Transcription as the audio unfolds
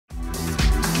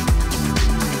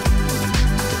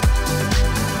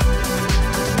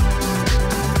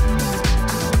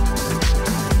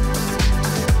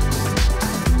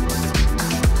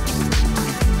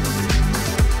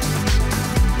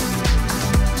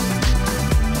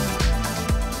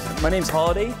My name's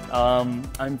Holliday.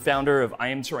 I'm founder of I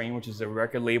Am Terrain, which is a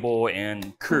record label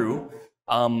and crew.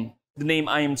 The name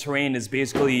I Am Terrain is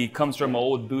basically comes from an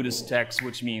old Buddhist text,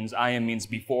 which means I am means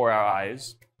before our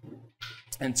eyes.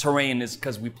 And terrain is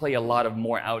because we play a lot of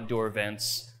more outdoor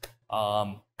events,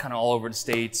 kind of all over the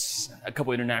States, a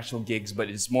couple international gigs,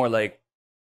 but it's more like,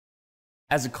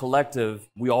 as a collective,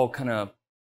 we all kind of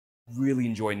really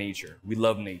enjoy nature. We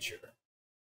love nature.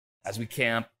 As we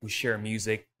camp, we share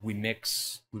music, we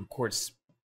mix, we record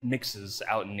mixes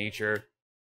out in nature,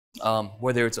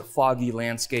 whether it's a foggy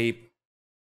landscape,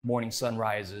 morning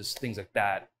sunrises, things like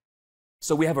that.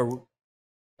 So we have a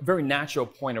very natural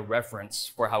point of reference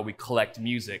for how we collect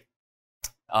music,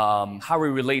 how we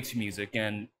relate to music,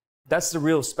 and that's the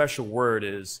real special word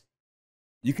is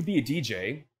you could be a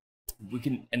DJ,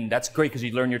 and that's great because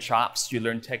you learn your chops, you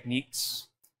learn techniques,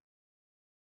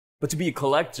 but to be a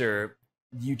collector,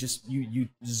 you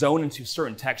zone into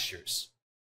certain textures.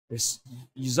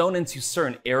 You zone into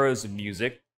certain eras of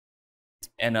music.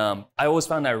 And I always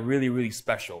found that really, really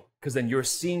special because then you're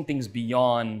seeing things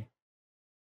beyond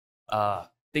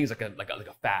things like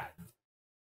a fad.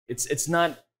 It's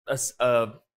not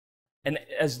and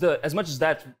as much as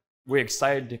that we're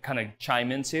excited to kind of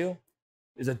chime into,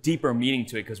 there's a deeper meaning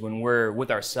to it because when we're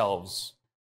with ourselves,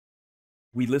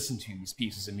 we listen to these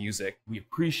pieces of music, we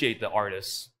appreciate the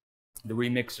artists, the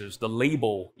remixers, the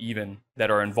label even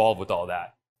that are involved with all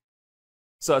that.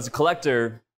 So as a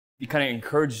collector, it kind of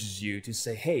encourages you to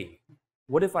say, hey,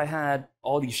 what if I had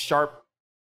all these sharp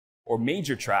or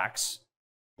major tracks,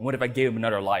 and what if I gave them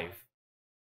another life?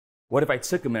 What if I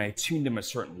took them and I tuned them a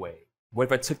certain way? What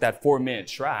if I took that 4-minute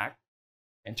track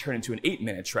and turned it into an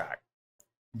 8-minute track?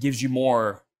 It gives you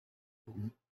more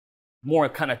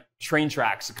kind of train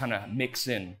tracks to kind of mix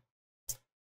in.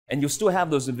 And you'll still have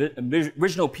those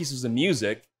original pieces of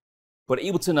music, but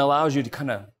Ableton allows you to kind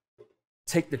of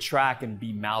take the track and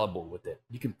be malleable with it.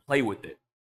 You can play with it.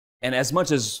 And as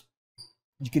much as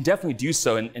you can definitely do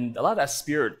so, and a lot of that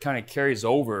spirit kind of carries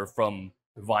over from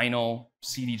vinyl,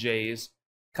 CDJs,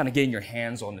 kind of getting your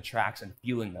hands on the tracks and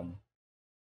feeling them.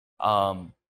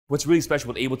 What's really special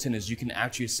with Ableton is you can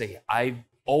actually say, I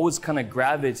always kind of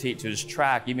gravitate to this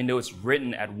track, even though it's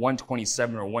written at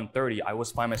 127 or 130, I always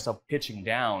find myself pitching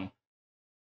down.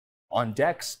 On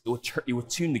decks, it will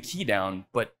tune the key down,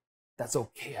 but that's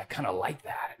okay. I kind of like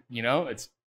that, you know?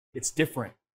 It's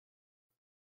different.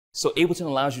 So Ableton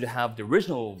allows you to have the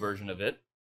original version of it.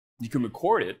 You can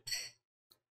record it.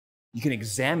 You can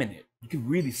examine it. You can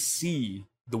really see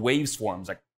the waveforms.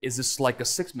 Like, is this like a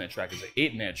 6-minute track? Is it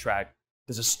an 8-minute track?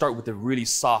 Does it start with a really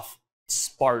soft,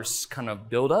 sparse kind of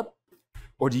build-up?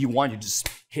 Or do you want to just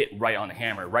hit right on the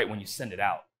hammer right when you send it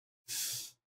out?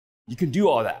 You can do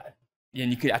all that. And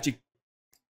you could actually,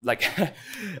 like,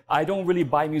 I don't really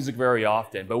buy music very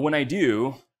often, but when I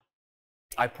do,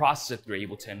 I process it through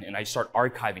Ableton and I start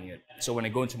archiving it. So when I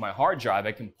go into my hard drive,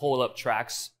 I can pull up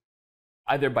tracks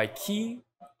either by key,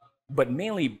 but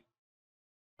mainly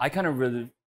I kind of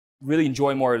really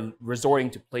enjoy more resorting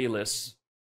to playlists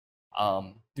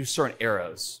through certain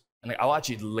eras. And like, I'll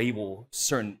actually label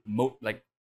certain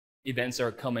events that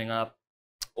are coming up,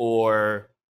 or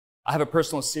I have a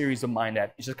personal series of mine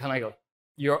that it's just kind of like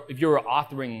if you're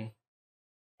authoring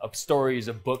of stories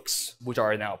of books, which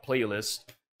are now playlists,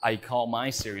 I call my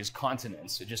series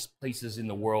continents. So just places in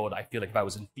the world. I feel like if I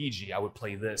was in Fiji, I would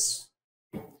play this.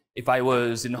 If I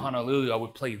was in Honolulu, I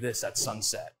would play this at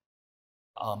sunset.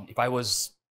 If I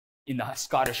was in the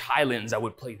Scottish Highlands, I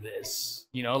would play this.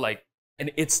 You know, like,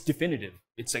 and it's definitive.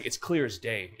 It's like, it's clear as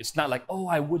day. It's not like, oh,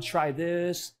 I would try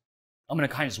this. I'm gonna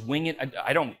kind of just wing it.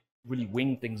 I don't really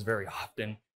wing things very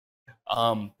often.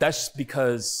 That's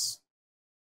because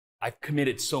I've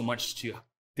committed so much to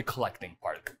the collecting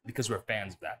part because we're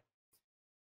fans of that.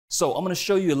 So I'm gonna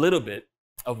show you a little bit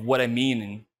of what I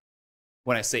mean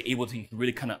when I say Ableton can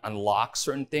really kind of unlock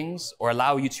certain things or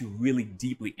allow you to really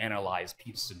deeply analyze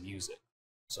pieces of music.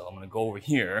 So I'm gonna go over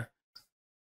here.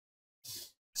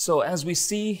 So as we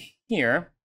see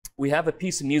here, we have a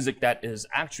piece of music that is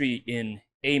actually in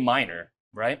A minor,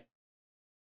 right?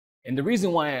 And the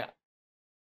reason why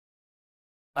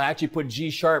I actually put G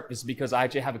sharp is because I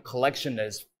actually have a collection that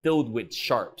is filled with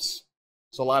sharps.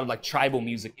 So a lot of like tribal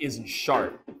music isn't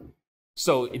sharp.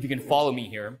 So if you can follow me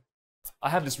here, I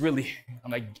have this really,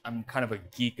 I'm kind of a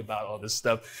geek about all this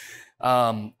stuff.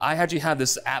 I actually have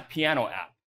this piano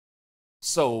app.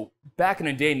 So back in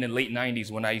the day in the late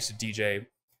 90s when I used to DJ,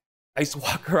 I used to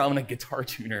walk around with a guitar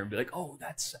tuner and be like, oh,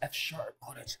 that's F sharp.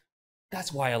 Oh,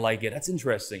 that's why I like it. That's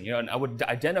interesting. You know, and I would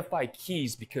identify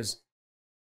keys because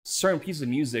certain pieces of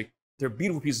music, they're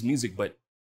beautiful pieces of music, but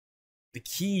the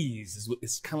keys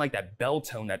is kind of like that bell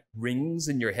tone that rings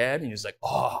in your head, and you're just like,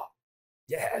 oh,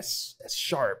 yes, that's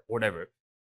sharp, whatever.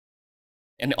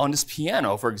 And on this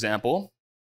piano, for example,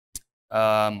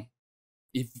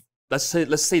 if let's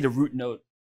say the root note,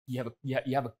 you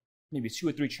have maybe 2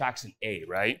 or 3 tracks in A,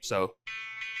 right? So,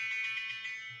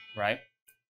 right,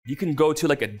 you can go to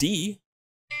like a D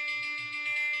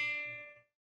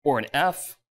or an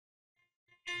F.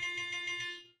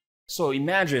 So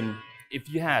imagine if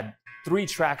you had 3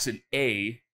 tracks in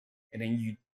A, and then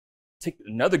you take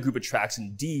another group of tracks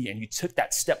in D, and you took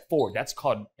that step forward. That's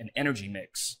called an energy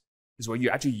mix. Is where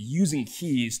you're actually using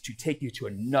keys to take you to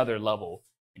another level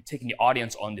and taking the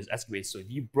audience on this escapade. So if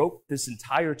you broke this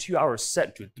entire 2-hour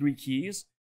set to 3 keys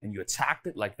and you attacked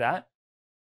it like that,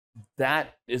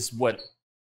 that is what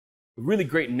a really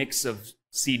great mix of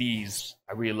CDs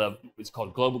I really love. It's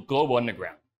called Global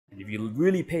Underground. And if you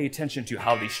really pay attention to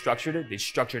how they structured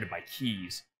it by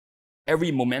keys.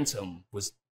 Every momentum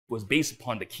was based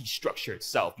upon the key structure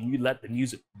itself, and you let the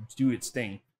music do its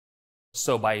thing.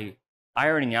 So by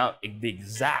ironing out the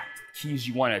exact keys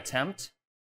you want to attempt,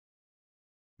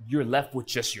 you're left with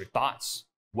just your thoughts.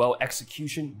 Well,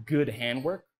 execution, good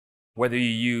handwork. Whether you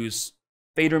use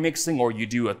fader mixing or you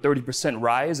do a 30%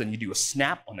 rise and you do a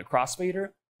snap on the crossfader,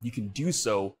 you can do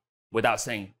so without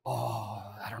saying, oh,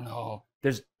 I don't know.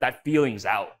 That feeling's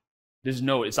out.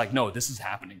 It's like, no, this is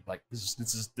happening. Like this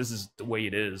is the way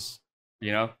it is,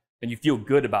 you know? And you feel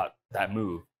good about that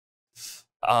move.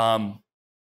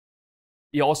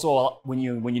 You also, when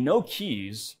you know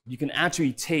keys, you can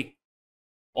actually take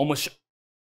a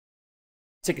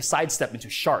sidestep into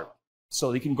sharp.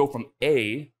 So you can go from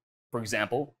A, for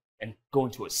example, and go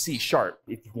into a C sharp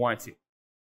if you want to.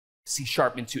 C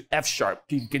sharp into F sharp.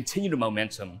 You can continue the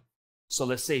momentum. So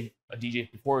let's say a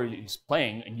DJ before he's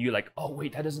playing, and you're like, oh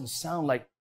wait, that doesn't sound like,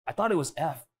 I thought it was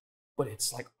F, but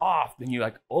it's like off. Then you're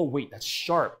like, oh wait, that's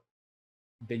sharp.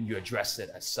 Then you address it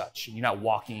as such, and you're not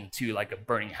walking into like a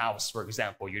burning house, for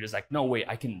example. You're just like, no, wait,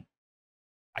 I can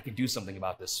do something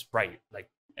about this, right? Like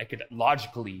I could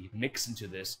logically mix into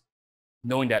this,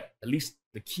 knowing that at least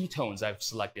the key tones I've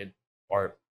selected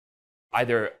are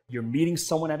either you're meeting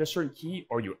someone at a certain key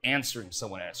or you're answering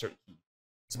someone at a certain key.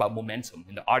 It's about momentum,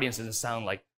 and the audience doesn't sound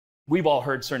like, we've all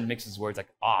heard certain mixes where it's like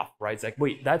off, right? It's like,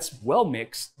 wait, that's well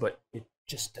mixed, but it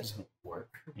just doesn't work,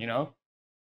 you know?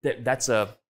 That's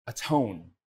a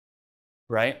tone,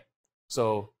 right?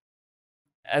 So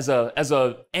as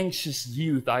a anxious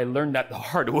youth, I learned that the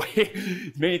hard way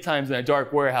many times in a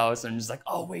dark warehouse, and I'm just like,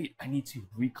 oh wait, I need to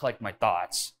recollect my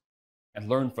thoughts and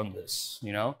learn from this,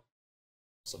 you know?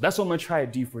 So that's what I'm gonna try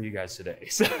to do for you guys today.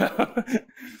 So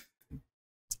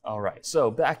all right,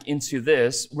 so back into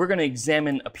this, we're gonna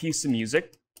examine a piece of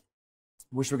music,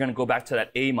 which we're gonna go back to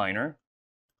that A minor.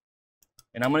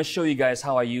 And I'm gonna show you guys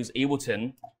how I use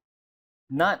Ableton,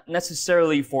 not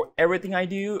necessarily for everything I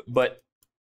do, but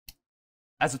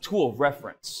as a tool of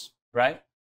reference, right?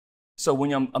 So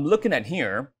when I'm looking at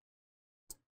here,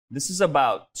 this is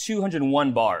about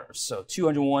 201 bars. So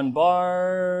 201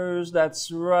 bars,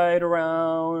 that's right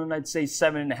around, I'd say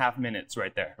 7.5 minutes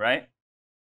right there, right?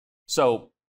 So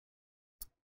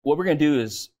what we're gonna do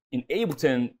is, in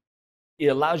Ableton, it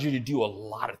allows you to do a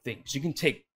lot of things. You can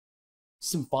take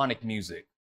symphonic music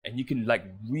and you can like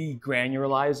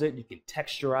re-granularize it, you can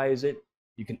texturize it,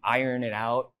 you can iron it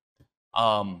out.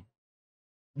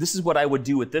 This is what I would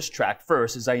do with this track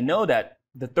first, is I know that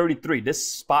the 33, this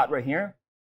spot right here,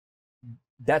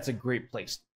 that's a great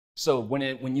place. So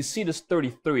when you see this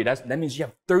 33, that means you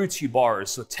have 32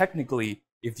 bars. So technically,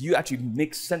 if you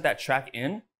actually sent that track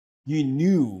in, you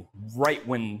knew right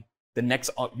when the next,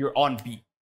 you're on beat.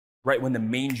 Right when the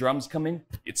main drums come in,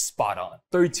 it's spot on.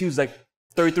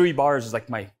 33 bars is like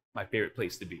my favorite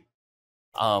place to be.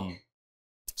 So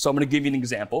I'm gonna give you an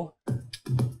example.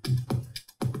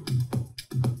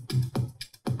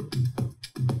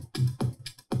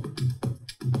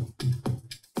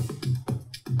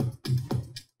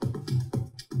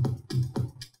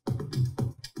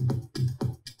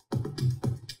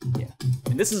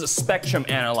 This is a spectrum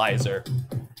analyzer.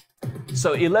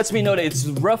 So it lets me know that it's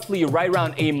roughly right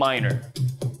around A minor,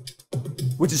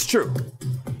 which is true.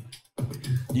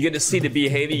 You get to see the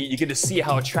behavior, you get to see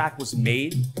how a track was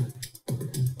made.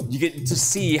 You get to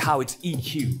see how it's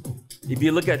EQ'd. If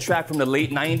you look at a track from the late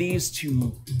 90s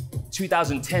to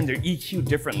 2010, they're EQ'd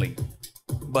differently.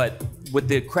 But with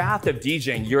the craft of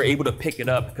DJing, you're able to pick it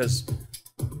up because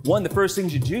one, the first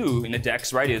things you do in the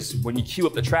decks, right, is when you cue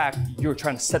up the track, you're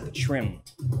trying to set the trim.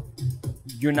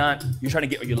 You're trying to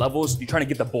get your levels, you're trying to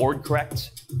get the board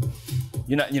correct.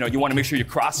 You want to make sure your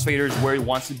crossfader is where it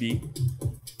wants to be.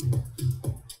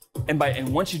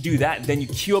 And once you do that, then you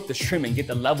cue up the trim and get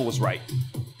the levels right.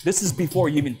 This is before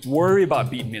you even worry about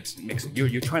beat mixing.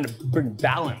 You're trying to bring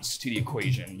balance to the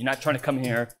equation. You're not trying to come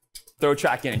here, throw a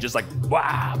track in and just like,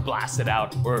 wow, blast it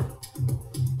out, or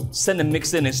send the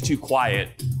mix in, it's too quiet.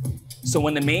 So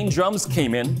when the main drums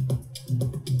came in,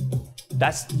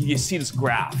 you see this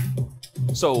graph.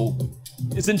 So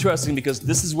it's interesting because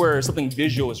this is where something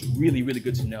visual is really, really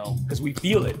good to know, because we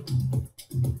feel it,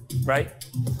 right?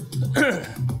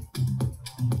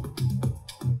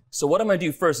 So what I'm gonna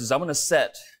do first is I'm gonna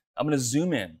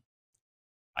zoom in.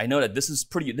 I know that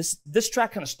this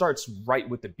track kind of starts right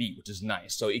with the beat, which is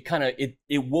nice. So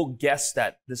it will guess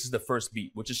that this is the first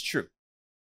beat, which is true.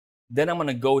 Then I'm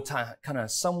gonna go kind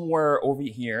of somewhere over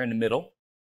here in the middle.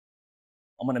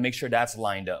 I'm gonna make sure that's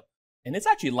lined up. And it's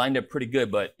actually lined up pretty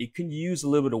good, but it can use a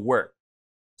little bit of work.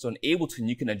 So in Ableton,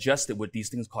 you can adjust it with these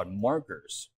things called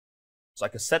markers. So I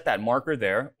can set that marker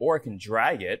there, or I can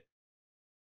drag it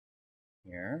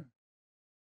here.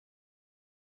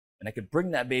 And I could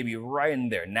bring that baby right in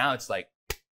there. Now it's like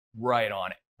right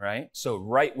on it, right? So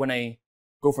right when I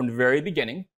go from the very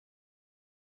beginning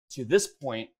to this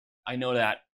point, I know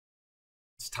that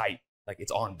it's tight, like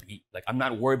it's on beat. Like I'm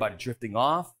not worried about it drifting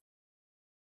off.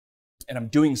 And I'm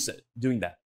doing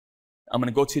that. I'm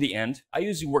gonna go to the end. I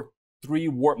usually work 3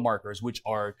 warp markers, which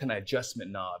are kind of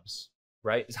adjustment knobs,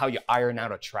 right? It's how you iron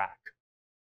out a track.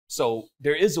 So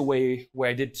there is a way where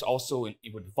I did also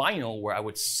with vinyl, where I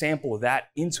would sample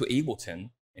that into Ableton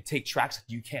and take tracks that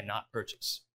you cannot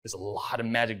purchase. There's a lot of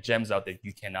magic gems out there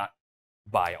you cannot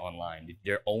buy online.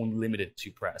 They're only limited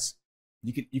to press.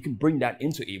 You can bring that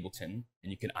into Ableton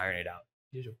and you can iron it out.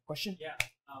 Here's your question? Yeah.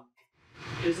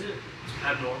 Is it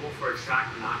abnormal for a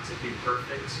track not to be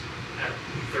perfect at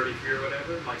 33 or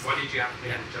whatever? Like, why did you have to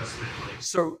make an adjustment? Like,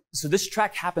 so this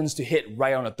track happens to hit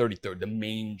right on the 33rd, the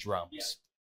main drums. Yeah.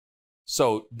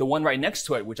 So the one right next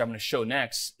to it, which I'm going to show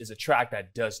next, is a track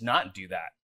that does not do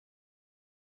that.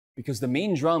 Because the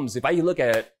main drums, if I look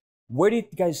at it, where do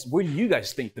you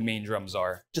guys think the main drums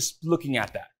are? Just looking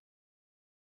at that.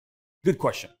 Good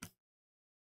question.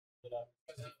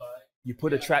 You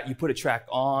put a track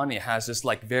on, it has this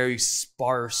like very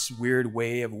sparse, weird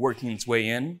way of working its way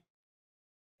in.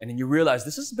 And then you realize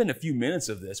this has been a few minutes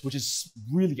of this, which is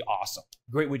really awesome.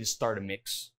 Great way to start a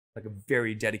mix, like a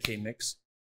very dedicated mix.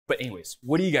 But anyways,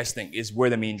 what do you guys think is where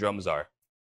the main drums are?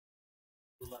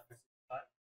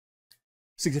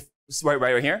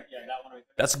 Right here? Yeah, that one right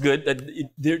there. That's good.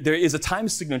 There is a time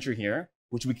signature here,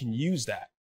 which we can use that.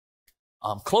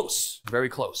 Close, very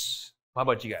close. How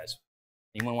about you guys?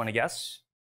 Anyone want to guess?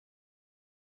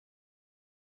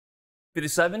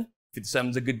 57?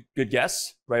 57 is a good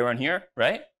guess. Right around here,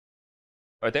 right?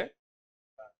 Right there?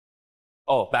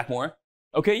 Oh, back more?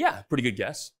 Okay, yeah, pretty good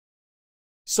guess.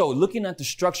 So looking at the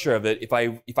structure of it, if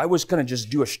I was gonna just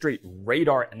do a straight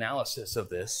radar analysis of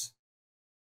this,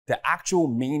 the actual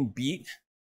main beat,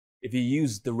 if you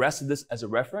use the rest of this as a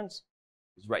reference,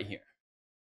 is right here.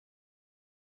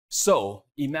 So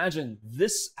imagine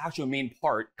this actual main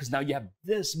part, because now you have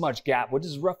this much gap, which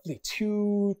is roughly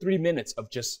 2-3 minutes of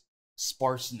just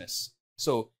sparseness.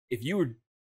 So if you were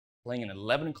playing an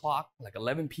 11 o'clock, like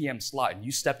 11 p.m. slot, and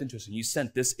you stepped into this and you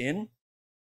sent this in,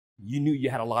 you knew you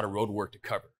had a lot of road work to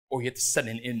cover, or you had to send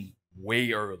it in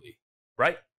way early,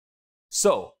 right?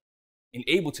 So in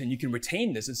Ableton, you can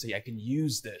retain this and say, I can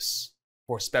use this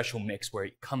for a special mix where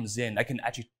it comes in. I can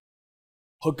actually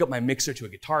hook up my mixer to a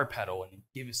guitar pedal and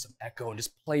give it some echo and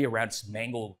just play around, just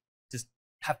mangle, just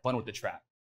have fun with the track.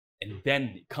 And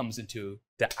then it comes into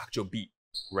the actual beat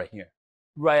right here,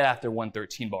 right after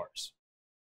 113 bars.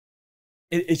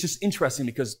 It's just interesting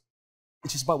because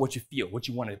it's just about what you feel, what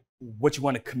you want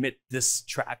to commit this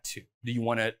track to. Do you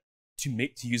want to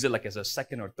use it like as a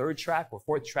second or third track or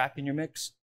fourth track in your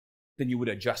mix? Then you would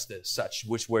adjust it as such,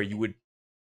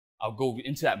 I'll go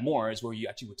into that more, is where you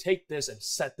actually would take this and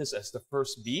set this as the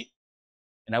first beat,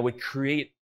 and I would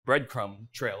create breadcrumb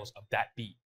trails of that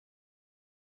beat.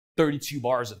 32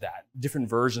 bars of that, different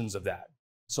versions of that.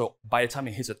 So by the time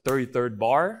it hits a 33rd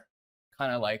bar,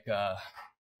 kind of like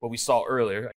what we saw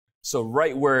earlier, so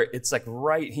right where it's like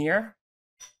right here,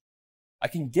 I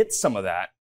can get some of that,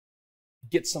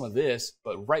 get some of this,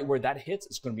 but right where that hits,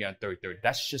 it's going to be on 33rd.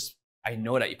 That's just, I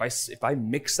know that if I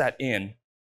mix that in,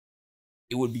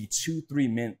 it would be 2-3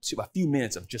 minutes, a few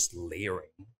minutes of just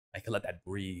layering. I could let that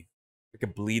breathe. I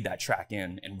could bleed that track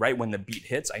in. And right when the beat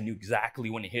hits, I knew exactly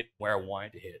when it hit, where I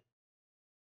wanted to hit.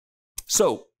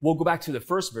 So we'll go back to the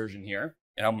first version here,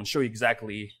 and I'm going to show you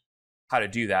exactly how to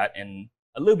do that and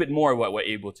a little bit more what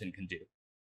Ableton can do.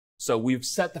 So we've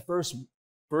set the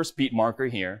first beat marker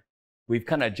here. We've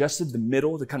kind of adjusted the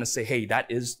middle to kind of say, hey,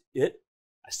 that is it.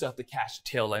 I still have to catch the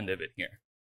tail end of it here.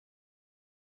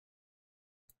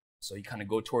 So you kind of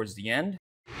go towards the end.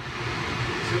 So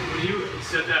when you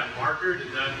set that marker,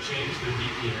 did that change the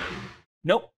BPM?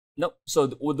 Nope. So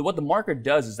what the marker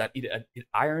does is that it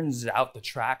irons out the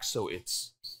track so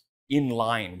it's in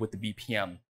line with the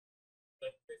BPM.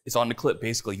 It's on the clip,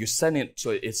 basically. You're setting it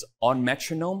so it's on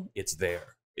metronome, it's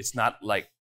there. It's not like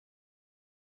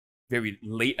very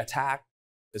late attack.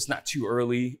 It's not too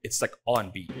early. It's like on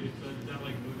beat. So is that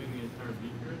like moving the entire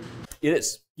beat grid? It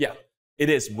is, yeah. It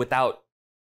is without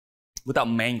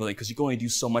mangling, because you can only do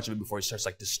so much of it before it starts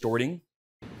like distorting.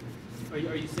 Are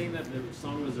you saying that the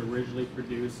song was originally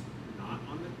produced not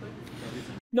on the clip?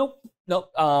 Nope.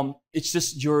 It's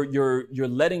just you're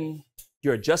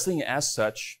adjusting it as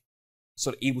such,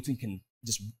 so that Ableton can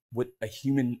just with a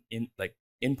human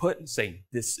input say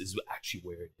this is actually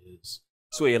where it is.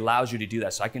 So it allows you to do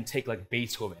that. So I can take like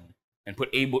Beethoven and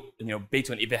put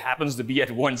Beethoven. If it happens to be at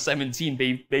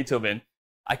 117 Beethoven,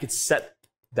 I could set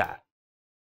that,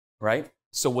 right?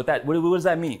 So what does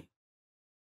that mean?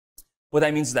 What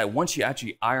that means is that once you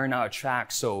actually iron out a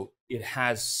track so it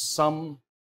has some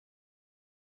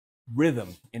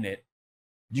rhythm in it,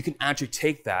 you can actually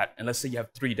take that, and let's say you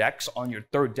have 3 decks. On your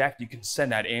 3rd deck, you can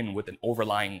send that in with an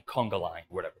overlying conga line,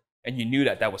 or whatever. And you knew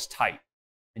that was tight.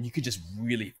 And you could just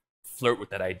really flirt with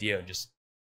that idea and just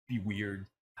be weird,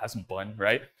 have some fun,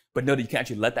 right? But know that you can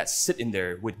actually let that sit in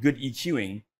there with good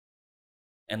EQing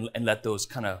and let those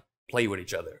kind of play with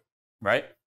each other, right?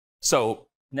 So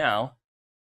now,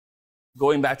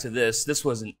 going back to this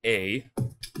was an A,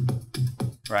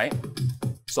 right?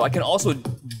 So I can also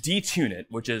detune it,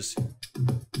 which is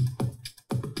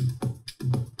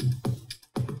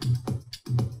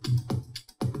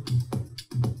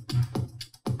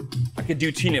I could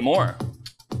detune it more.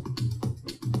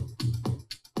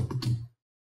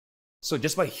 So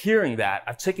just by hearing that,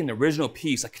 I've taken the original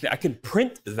piece, I can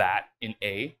print that in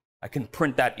A, I can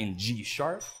print that in G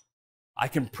sharp, I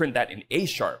can print that in A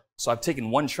sharp. So I've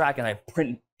taken one track and I've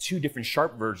printed 2 different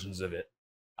sharp versions of it.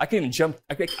 I can even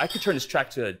I could turn this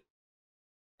track to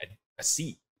a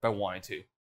C if I wanted to.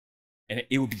 And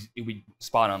it would be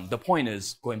spot on. The point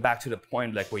is, going back to the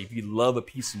point like where if you love a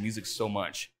piece of music so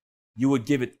much, you would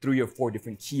give it 3 or 4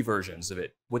 different key versions of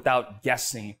it without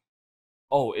guessing,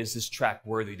 oh, is this track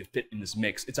worthy to fit in this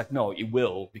mix? It's like, no, it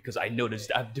will, because I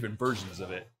noticed I have different versions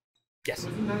of it. Yes?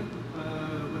 Wasn't that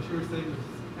what you were saying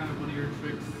was kind of one of your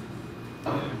tricks?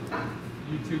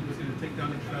 YouTube was going to take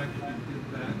down a track if you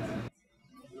did that?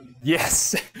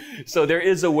 Yes. So there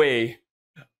is a way.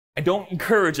 I don't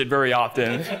encourage it very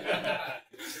often.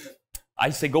 I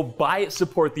say go buy it,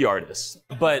 support the artist.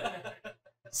 But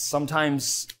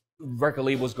sometimes record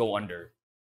labels go under.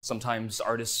 Sometimes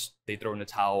artists, they throw in the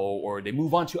towel or they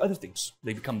move on to other things.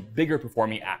 They become bigger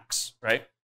performing acts, right?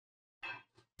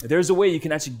 There's a way you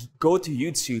can actually go to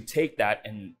YouTube, take that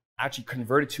and actually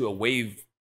convert it to a WAV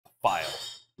file,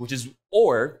 which is,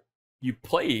 or you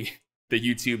play the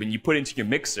YouTube and you put it into your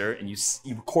mixer and you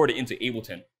record it into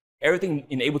Ableton. Everything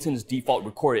in Ableton is default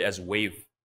recorded as a WAV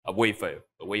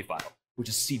file, which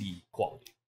is CD quality.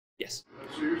 Yes.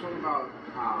 So you're talking about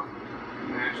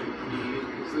matching keys,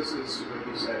 because this is, like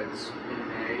you said, it's in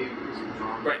A, because it's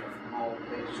drum. Right. All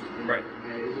pitched in Right.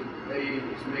 A. Is it A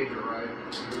is major, right? Or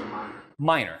is it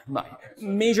Minor.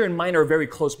 Major and minor are very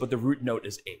close, but the root note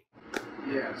is A.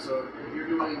 Yeah, so if you're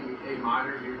doing A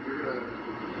minor, you're gonna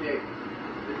pick,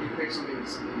 if you pick something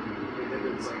that's if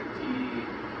it's like a D,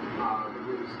 the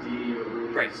root is D, or the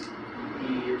root is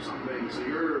E or something, so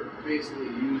you're basically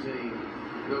using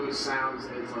those sounds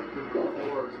as like different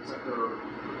chords, except they're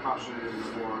percussion,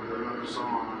 or they're another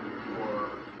song,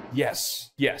 or... Yes.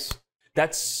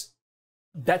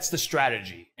 That's the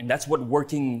strategy, and that's what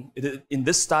working in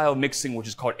this style of mixing, which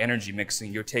is called energy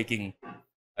mixing. You're taking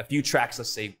a few tracks, let's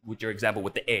say with your example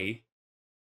with the A.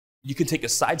 You can take a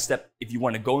sidestep. If you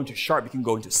want to go into sharp, you can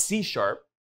go into C sharp,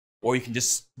 or you can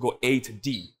just go A to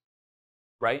D,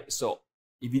 right? So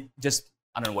if you just,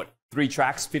 I don't know what, 3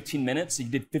 tracks, 15 minutes, so you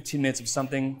did 15 minutes of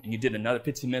something, and you did another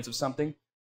 15 minutes of something,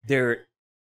 I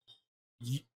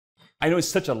know it's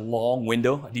such a long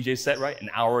window, a DJ set, right? An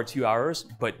hour or 2 hours,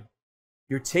 but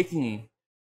you're taking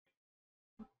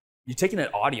an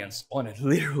audience on a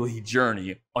literally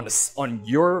journey on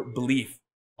your belief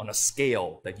on a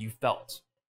scale that you felt.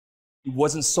 It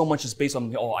wasn't so much as based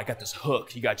on, oh, I got this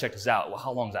hook, you gotta check this out. Well,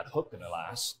 how long is that hook gonna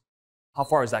last? How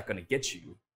far is that gonna get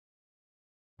you?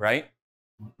 Right?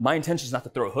 My intention is not to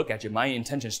throw a hook at you. My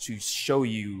intention is to show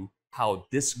you how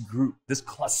this group, this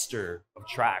cluster of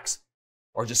tracks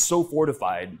are just so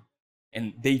fortified,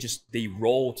 and they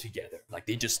roll together. Like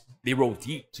they roll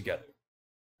deep together.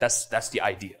 That's the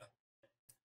idea.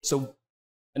 So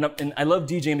And I love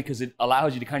DJing because it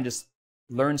allows you to kind of just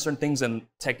learn certain things and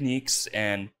techniques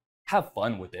and have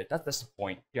fun with it. That's the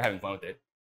point. You're having fun with it.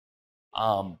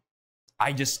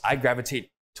 I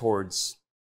gravitate towards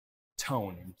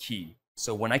tone and key.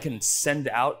 So when I can send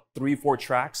out 3 or 4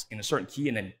 tracks in a certain key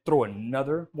and then throw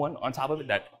another one on top of it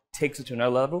that takes it to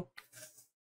another level,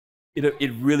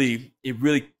 it really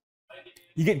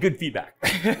you get good feedback.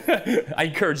 I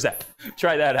encourage that.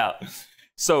 Try that out.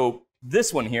 So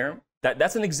this one here,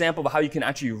 that's an example of how you can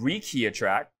actually rekey a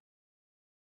track.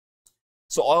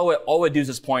 So all I do is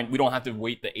this point. We don't have to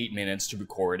wait the 8 minutes to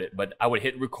record it, but I would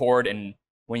hit record, and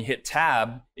when you hit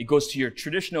tab, it goes to your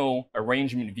traditional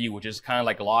arrangement view, which is kind of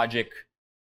like Logic,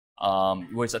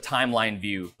 where it's a timeline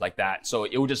view like that. So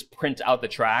it will just print out the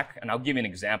track, and I'll give you an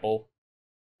example.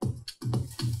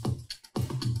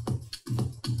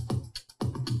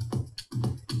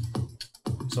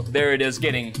 So there it is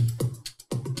getting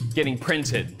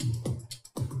printed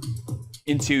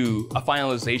into a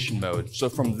finalization mode. So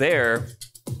from there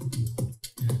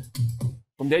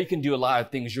you can do a lot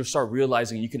of things. You'll start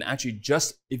realizing you can actually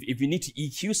just, if you need to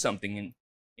EQ something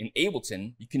in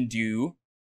Ableton, you can do,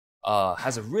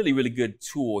 has a really, really good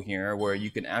tool here where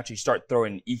you can actually start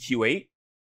throwing EQ8,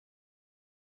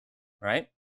 right?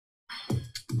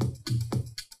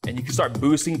 And you can start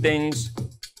boosting things.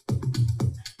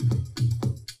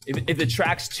 If the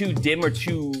track's too dim or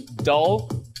too dull,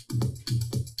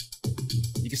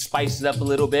 you can spice it up a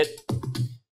little bit.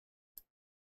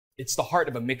 It's the heart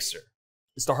of a mixer.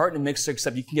 It's the heart of a mixer,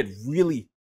 except you can get really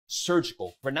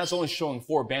surgical. Right now it's only showing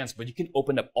 4 bands, but you can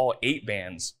open up all 8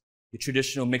 bands. The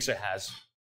traditional mixer has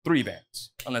 3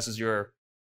 bands, unless it's your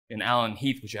in Allen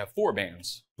Heath, which you have 4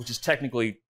 bands, which is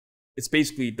technically, it's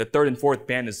basically the 3rd and 4th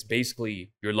band is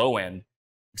basically your low end,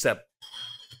 except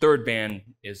the 3rd band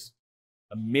is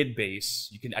a mid bass.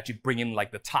 You can actually bring in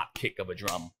like the top kick of a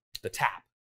drum, the tap,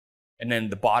 and then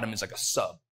the bottom is like a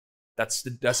sub. That's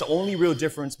the only real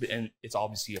difference, and it's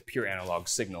obviously a pure analog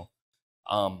signal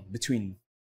between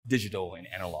digital and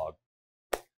analog.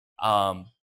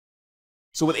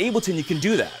 So with Ableton, you can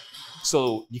do that.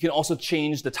 So you can also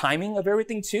change the timing of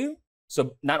everything too.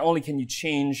 So not only can you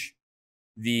change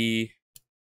the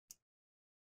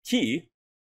key,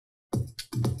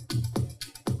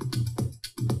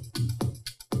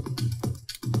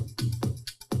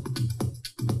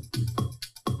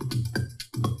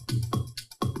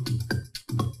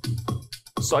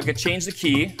 so I could change the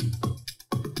key.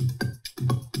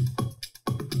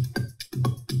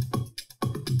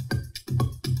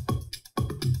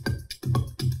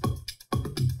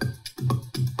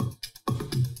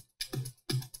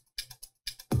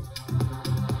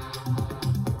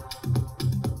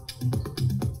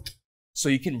 So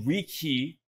you can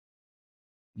rekey,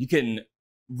 you can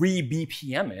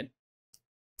re-BPM it,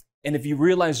 and if you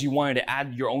realize you wanted to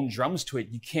add your own drums to it,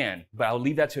 you can, but I'll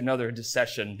leave that to another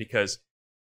session because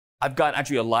I've got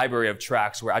actually a library of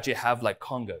tracks where I actually have like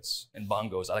congas and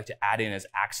bongos I like to add in as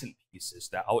accent pieces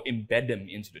that I'll embed them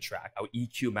into the track. I'll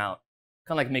EQ them out,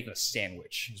 kind of like making a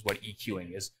sandwich is what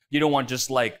EQing is. You don't want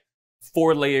just like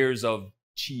 4 layers of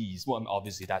cheese. Well,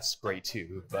 obviously that's great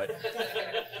too, but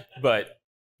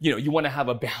you know, you want to have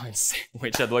a balanced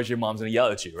sandwich, otherwise your mom's gonna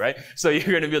yell at you, right? So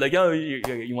you're gonna be like, oh,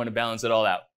 you want to balance it all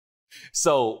out.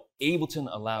 So Ableton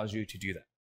allows you to do that.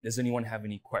 Does anyone have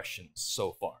any questions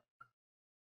so far?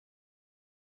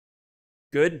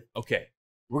 Good? Okay.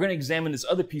 We're gonna examine this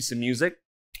other piece of music,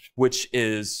 which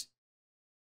is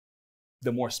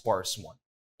the more sparse one.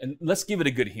 And let's give it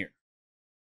a good hear.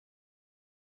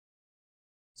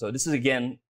 So this is,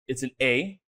 again, it's an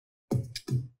A.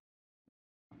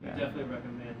 I definitely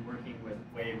recommend working with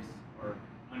waves or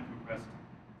uncompressed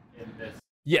in this.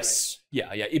 Yes,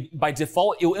 yeah. By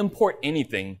default, it will import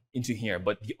anything into here,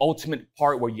 but the ultimate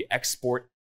part where you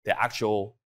export the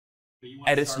actual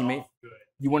edits you made,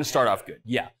 you want to start off good,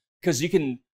 yeah. Because you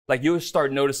can, like, you'll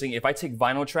start noticing if I take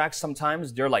vinyl tracks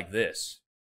sometimes, they're like this.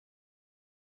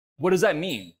 What does that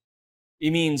mean?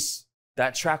 It means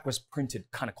that track was printed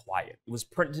kind of quiet. It was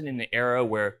printed in an era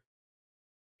where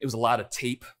it was a lot of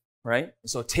tape, right?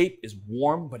 So tape is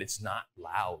warm, but it's not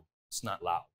loud. It's not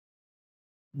loud.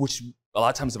 Which a lot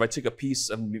of times if I take a piece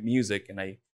of music and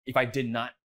if I did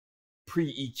not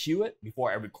pre-EQ it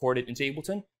before I record it into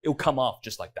Ableton, it will come off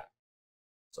just like that.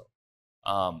 So,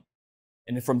 and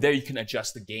then from there you can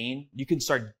adjust the gain. You can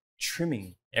start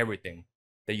trimming everything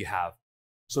that you have.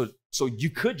 So you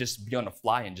could just be on the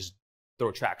fly and just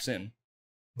throw tracks in,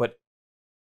 but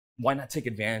why not take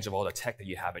advantage of all the tech that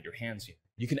you have at your hands here?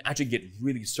 You can actually get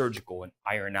really surgical and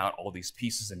iron out all these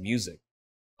pieces of music.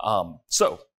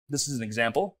 So this is an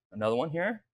example, another one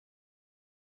here.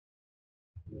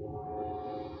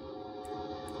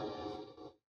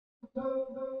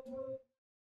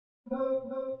 So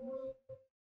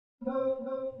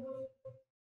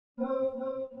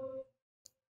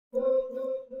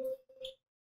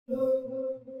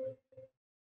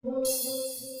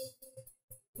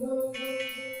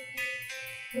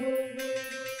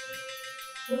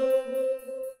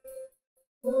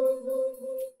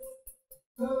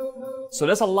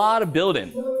that's a lot of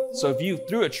building. So if you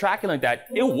threw a track in like that,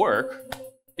 it'll work.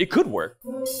 It could work.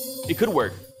 It could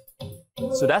work.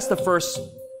 So that's the first,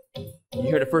 you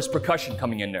hear the first percussion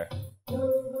coming in there. So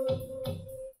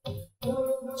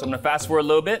I'm gonna fast forward a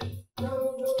little bit.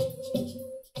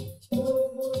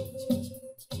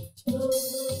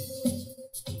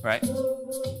 Right?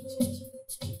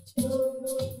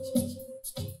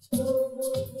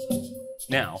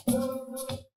 Now,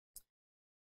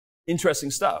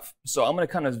 interesting stuff. So I'm gonna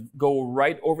kind of go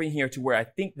right over here to where I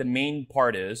think the main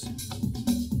part is.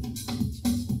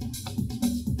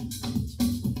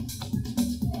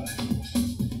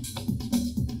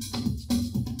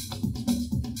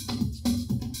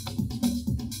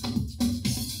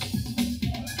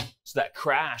 So that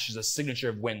crash is a signature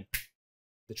of when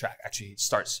the track actually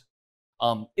starts.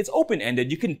 It's open-ended.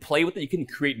 You can play with it. You can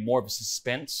create more of a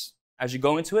suspense as you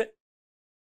go into it.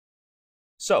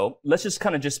 So let's just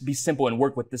kind of just be simple and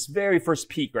work with this very first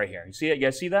peak right here. You see it? You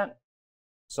guys see that?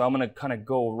 So I'm going to kind of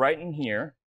go right in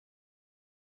here.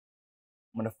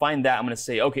 I'm going to find that. I'm going to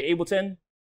say, okay, Ableton,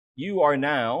 you are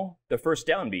now the first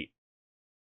downbeat.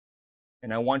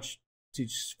 And I want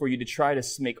for you to try to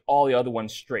make all the other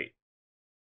ones straight.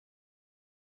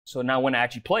 So now when I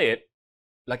actually play it,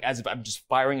 like as if I'm just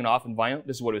firing it off in vinyl,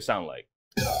 this is what it would sound like.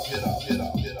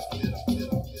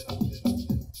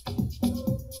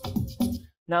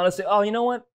 Now let's say, oh, you know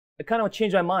what? I kind of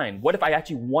changed my mind. What if I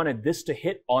actually wanted this to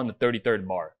hit on the 33rd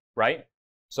bar, right?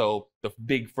 So the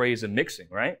big phrase of mixing,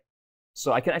 right?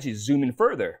 So I can actually zoom in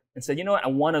further and say, you know what? I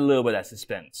want a little bit of that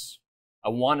suspense. I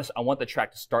want the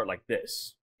track to start like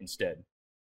this instead.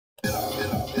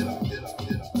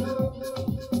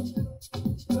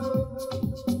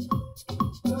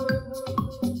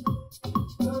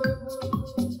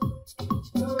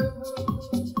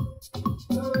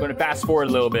 I'm going to fast forward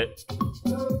a little bit.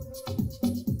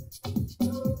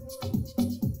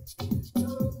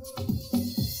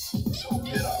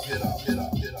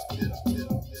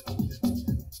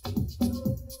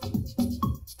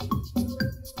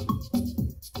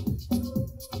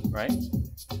 Right?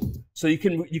 So you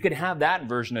can have that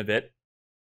version of it.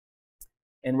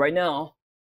 And right now,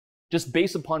 just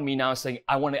based upon me now saying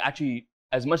I want to actually,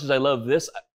 as much as I love this,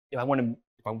 if I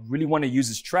really want to use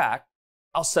this track,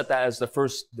 I'll set that as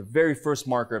the very first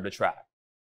marker of the track.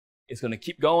 It's going to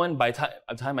keep going. By the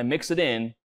time I mix it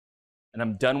in, and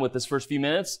I'm done with this first few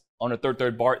minutes, on the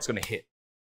third bar, it's going to hit.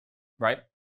 Right?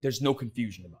 There's no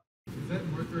confusion about it. Does that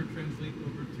marker translate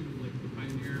over to like the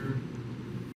Pioneer?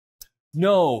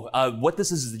 No. What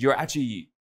this is you're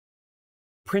actually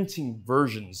printing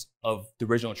versions of the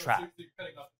original track. So you're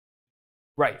cutting off.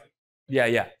 Right.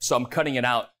 Yeah. So I'm cutting it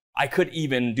out. I could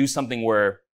even do something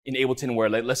where in Ableton where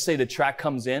let's say the track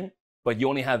comes in, but you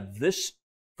only have this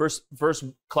first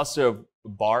cluster of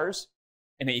bars,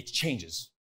 and it changes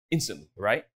instantly,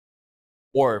 right?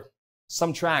 Or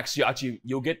some tracks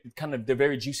you'll get kind of the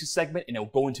very juicy segment, and it'll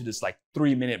go into this like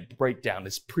 3-minute breakdown,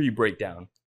 this pre-breakdown.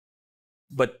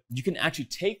 But you can actually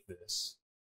take this,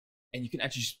 and you can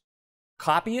actually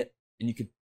copy it, and you can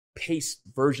paste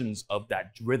versions of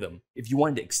that rhythm. If you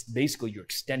wanted to, basically you're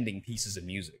extending pieces of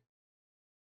music.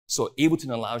 So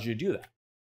Ableton allows you to do that.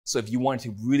 So if you wanted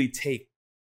to really take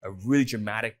a really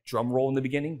dramatic drum roll in the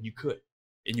beginning, you could.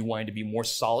 And you wanted to be more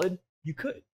solid, you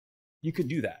could. You could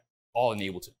do that, all in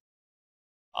Ableton.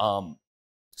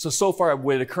 So far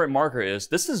where the current marker is,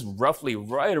 this is roughly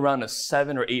right around a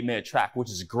 7 or 8 minute track, which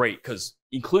is great, because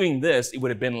including this, it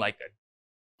would have been like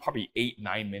probably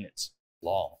 8-9 minutes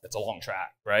long. That's a long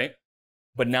track, right?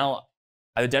 But now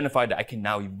I identified that I can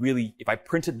now really, if I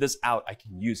printed this out, I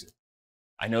can use it.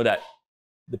 I know that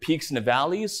the peaks and the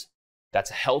valleys, that's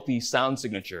a healthy sound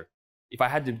signature. If I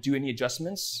had to do any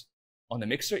adjustments on the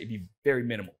mixer, it'd be very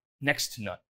minimal, next to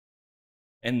none.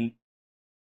 And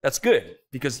that's good,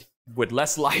 because with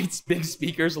less lights, big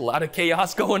speakers, a lot of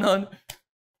chaos going on,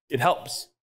 it helps.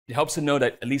 It helps to know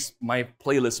that at least my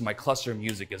playlist and my cluster of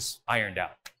music is ironed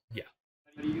out. Yeah.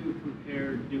 How do you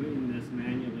compare doing this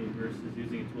manually versus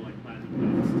using a tool like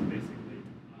Platinum Notes to basically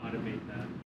automate that?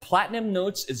 Platinum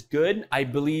Notes is good. I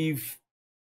believe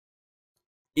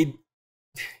it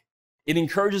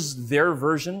encourages their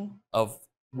version of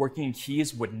working in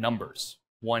keys with numbers,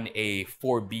 1A,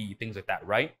 4B, things like that,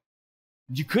 right?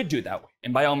 You could do it that way,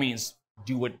 and by all means,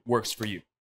 do what works for you.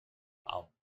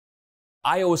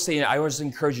 I always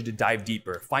encourage you to dive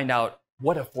deeper. Find out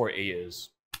what a 4A is.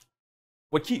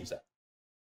 What key is that?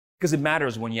 Because it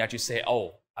matters when you actually say,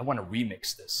 oh, I want to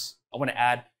remix this. I want to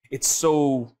add, it's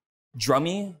so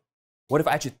drummy. What if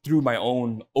I actually threw my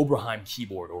own Oberheim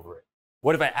keyboard over it?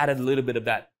 What if I added a little bit of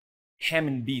that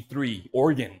Hammond B3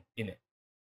 organ in it?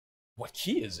 What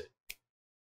key is it?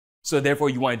 So therefore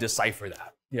you want to decipher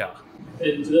that. Yeah.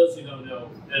 And to those who don't know,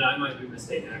 and I might be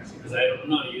mistaken actually, because I'm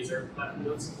not a user of Platinum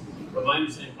Notes, but my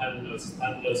understanding of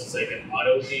Platinum Notes is like an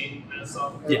auto gain kind of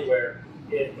software where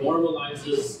it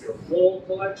normalizes your whole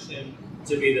collection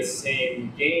to be the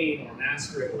same gain or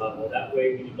mastering level. That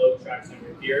way when you load tracks on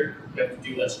your gear, you have to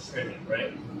do less trimming,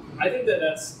 right? I think that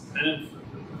that's kind of,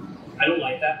 I don't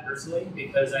like that personally,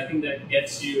 because I think that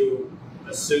gets you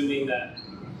assuming that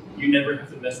you never have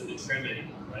to mess with the trim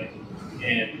anymore, right?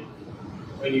 And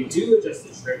when you do adjust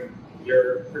the trim,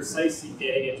 you're precisely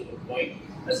getting it to the point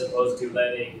as opposed to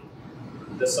letting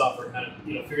the software kind of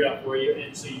figure it out for you,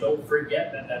 and so you don't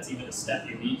forget that that's even a step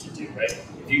you need to do, right?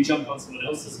 If you jump on someone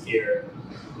else's gear,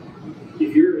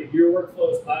 if your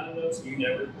workflow is Platinum Notes and you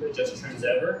never adjust trims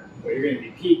ever, well, you're going to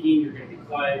be peaking, you're going to be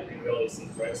quiet, you're going to do all these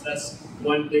things, right? So that's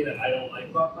one thing that I don't like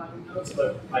about Platinum Notes.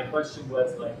 But my question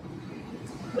was like,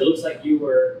 it looks like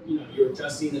you're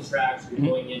adjusting the tracks, you're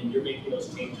going in, you're making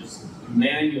those changes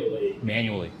manually.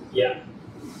 Manually. Yeah.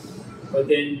 But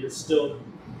then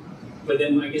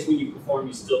I guess when you perform,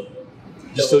 you still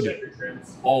double check your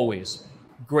trims. Always.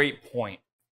 Great point.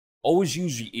 Always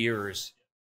use your ears.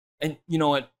 And you know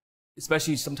what?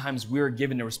 Especially sometimes we're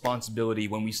given the responsibility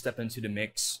when we step into the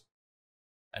mix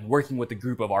and working with a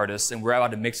group of artists and we're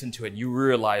about to mix into it, you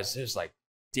realize there's like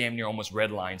damn near almost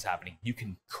red lines happening. You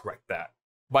can correct that.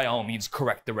 By all means,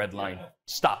 correct the red line.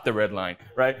 Stop the red line,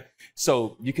 right?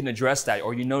 So you can address that.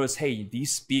 Or you notice, hey,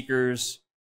 these speakers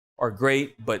are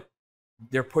great, but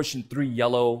they're pushing 3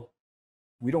 yellow.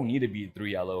 We don't need to be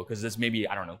 3 yellow because there's maybe,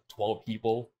 12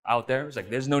 people out there. It's like,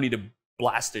 there's no need to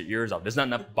blast their ears out. There's not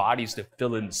enough bodies to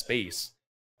fill in space.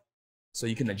 So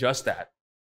you can adjust that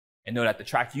and know that the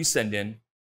track you send in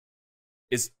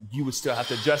is, you would still have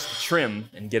to adjust the trim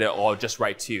and get it all just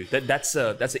right too. That's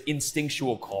an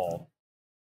instinctual call.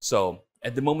 So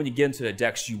at the moment you get into the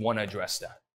decks, you want to address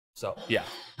that. So yeah,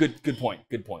 good point.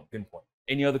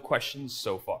 Any other questions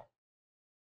so far?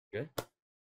 Good.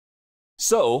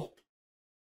 So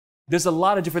there's a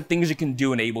lot of different things you can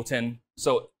do in Ableton.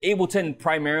 So Ableton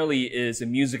primarily is a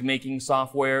music making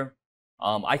software.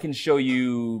 I can show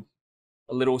you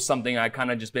a little something I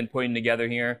kind of just been putting together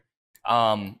here.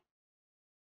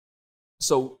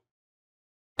 So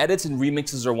edits and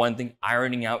remixes are one thing,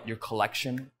 ironing out your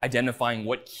collection, identifying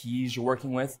what keys you're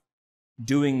working with,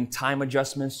 doing time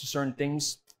adjustments to certain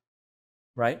things,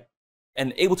 right?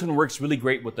 And Ableton works really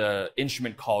great with an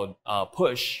instrument called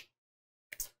Push,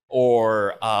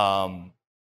 or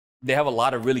they have a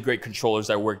lot of really great controllers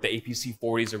that work. The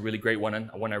APC40 is a really great one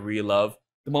I really love.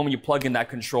 The moment you plug in that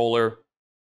controller,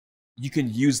 you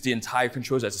can use the entire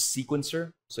controller as a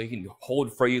sequencer. So you can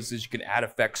hold phrases, you can add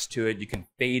effects to it, you can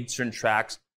fade certain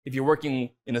tracks. If you're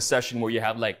working in a session where you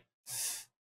have like,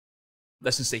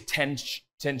 let's just say 10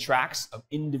 tracks of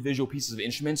individual pieces of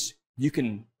instruments, you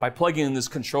can, by plugging in this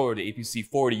controller to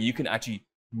APC40, you can actually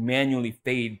manually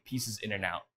fade pieces in and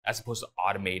out as opposed to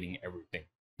automating everything.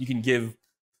 You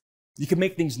can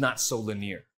make things not so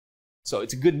linear. So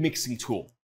it's a good mixing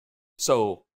tool.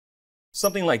 So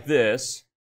something like this,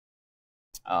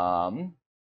 let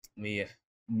me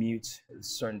mute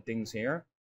certain things here.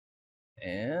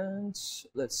 And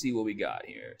let's see what we got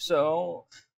here. So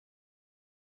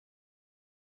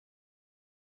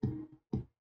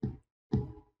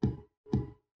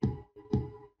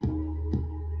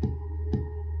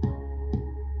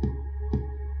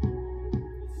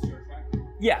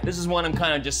yeah, this is one I'm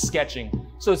kind of just sketching.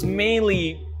 So it's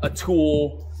mainly a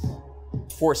tool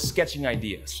for sketching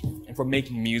ideas and for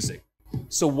making music.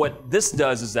 So what this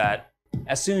does is that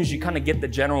as soon as you kind of get the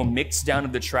general mix down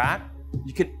of the track,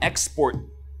 you can export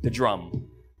the drum,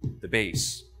 the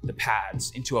bass, the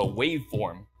pads into a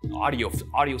waveform,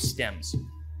 audio stems.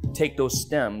 Take those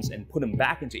stems and put them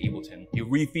back into Ableton. You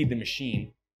refeed the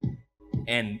machine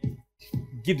and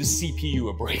give the CPU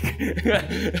a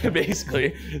break,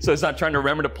 basically. So it's not trying to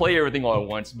remember to play everything all at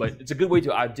once, but it's a good way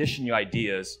to audition your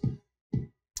ideas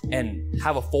and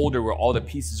have a folder where all the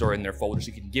pieces are in their folder, so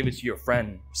you can give it to your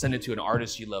friend, send it to an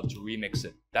artist you love to remix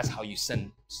it. That's how you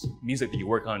send music that you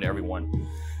work on to everyone.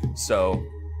 So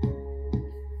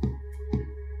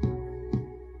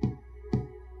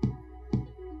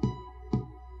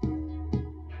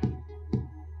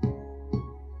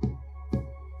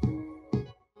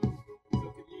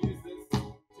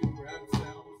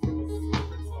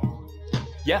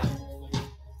Yeah.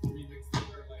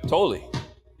 Totally.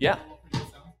 Yeah.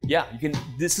 Yeah. You can.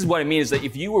 This is what I mean is that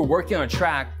if you were working on a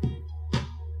track,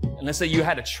 and let's say you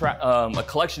had a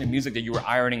collection of music that you were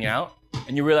ironing out,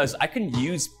 and you realize I can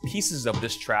use pieces of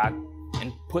this track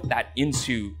and put that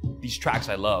into these tracks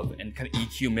I love and kind of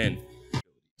EQ them in.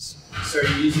 So are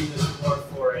you using this more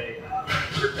for a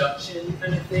production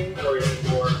kind of thing, or is it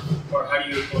more, or how do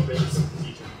you incorporate this into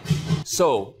DJing?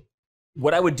 So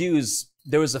what I would do is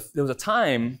there was a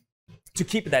time to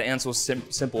keep that answer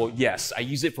simple. Yes, I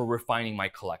use it for refining my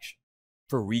collection,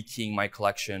 for rekeying my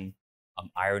collection,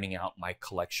 ironing out my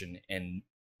collection, and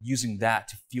using that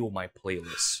to fuel my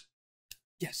playlist.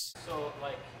 Yes. So,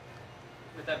 like,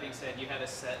 with that being said, you had a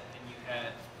set and you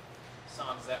had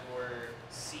songs that were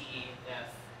C,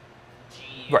 F,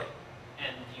 G, right,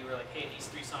 and you were like, hey, these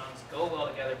three songs go well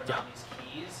together, but not these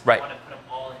keys. Right. I want to put them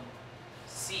all in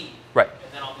C. Right.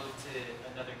 And then I'll move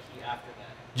to another key after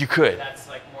that. You could. That's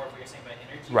like more of what you're saying about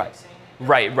energy right. mixing.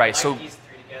 Right. Right. I So like these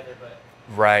three together, but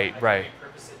right. I Right.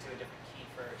 repurpose it to a different key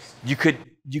first.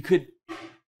 You could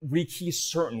rekey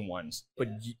certain ones, but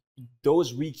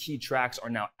those rekey tracks are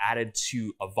now added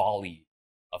to a volley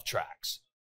of tracks.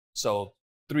 So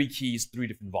 3 keys, 3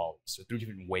 different volleys, so 3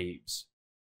 different waves.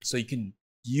 So you can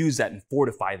use that and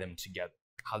fortify them together,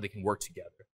 how they can work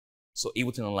together. So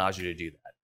Ableton allows you to do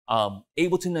that.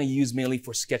 Ableton I use mainly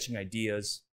for sketching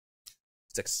ideas.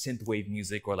 It's like synthwave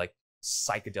music or like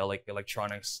psychedelic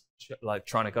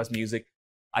electronica music.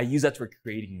 I use that for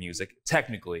creating music.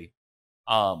 Technically,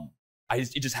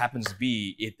 it just happens to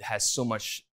be it has so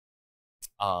much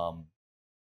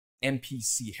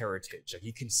MPC heritage. Like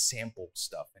you can sample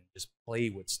stuff and just play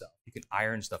with stuff. You can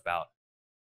iron stuff out.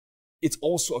 It's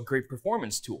also a great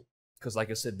performance tool because,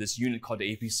 like I said, this unit called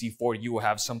the APC40, you will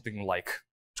have something like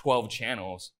 12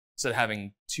 channels instead of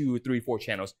having 2, 3, 4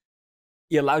 channels.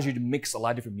 It allows you to mix a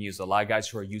lot of different music. A lot of guys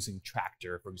who are using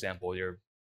Tractor, for example, they're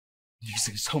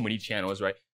using so many channels,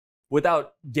 right?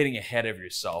 Without getting ahead of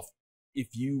yourself, if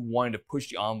you wanted to push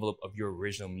the envelope of your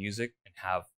original music and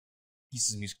have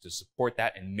pieces of music to support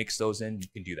that and mix those in, you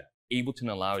can do that. Ableton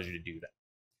allows you to do that.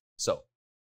 So,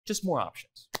 just more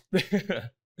options.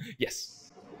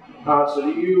 Yes. So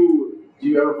do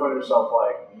you ever find yourself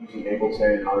like using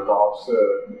Ableton and other dogs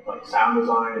to like sound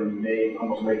design and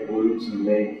almost make loops and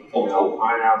make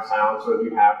iron out sounds so if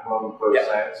you have them for a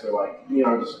set, so like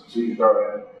just so you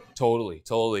throw it in?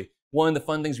 Totally. One of the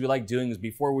fun things we like doing is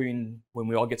when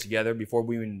we all get together, before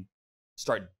we even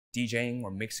start DJing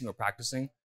or mixing or practicing,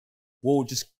 we'll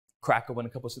just crack open a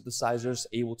couple of synthesizers,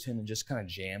 Ableton, and just kind of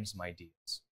jam some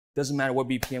ideas. Doesn't matter what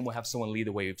BPM, we'll have someone lead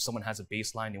the way. If someone has a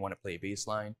bass line, they want to play a bass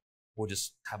line, we'll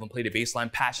just have them play the bass line,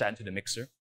 patch that into the mixer.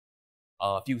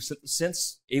 A few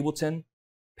synths, Ableton,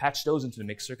 patch those into the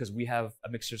mixer because we have a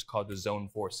mixer called the Zone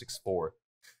 464.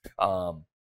 I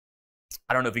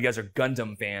don't know if you guys are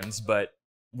Gundam fans, but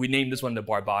we named this one the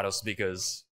Barbados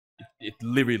because it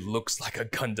literally looks like a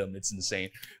Gundam. It's insane.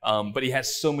 But it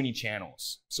has so many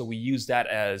channels. So we use that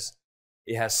as,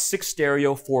 it has 6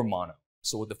 stereo, 4 mono.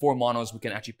 So with the 4 monos, we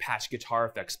can actually patch guitar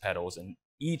effects pedals, and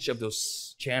each of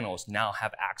those channels now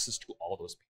have access to all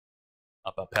those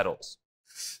pedals.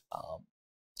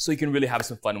 So you can really have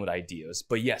some fun with ideas.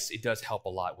 But yes, it does help a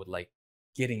lot with like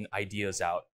getting ideas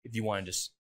out. If you want to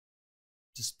just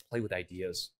play with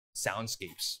ideas,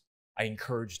 soundscapes, I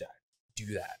encourage that.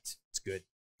 Do that. It's good.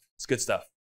 It's good stuff.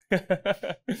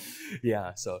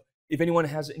 Yeah, so if anyone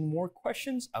has any more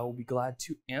questions, I will be glad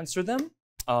to answer them.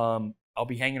 I'll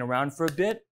be hanging around for a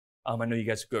bit. I know you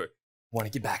guys want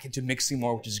to get back into mixing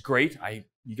more, which is great.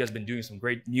 You guys have been doing some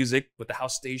great music with the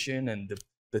house station and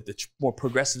the more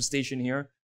progressive station here.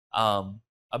 I'll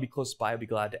be close by. I'll be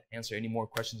glad to answer any more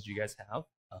questions you guys have.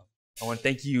 I want to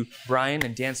thank you, Brian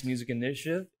and Dance Music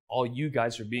Initiative, all you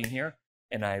guys for being here.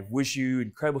 And I wish you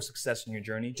incredible success in your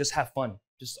journey. Just have fun.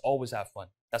 Just always have fun.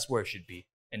 That's where it should be.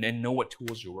 And then know what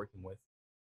tools you're working with.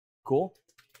 Cool?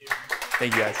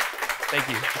 Thank you guys. Thank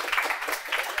you.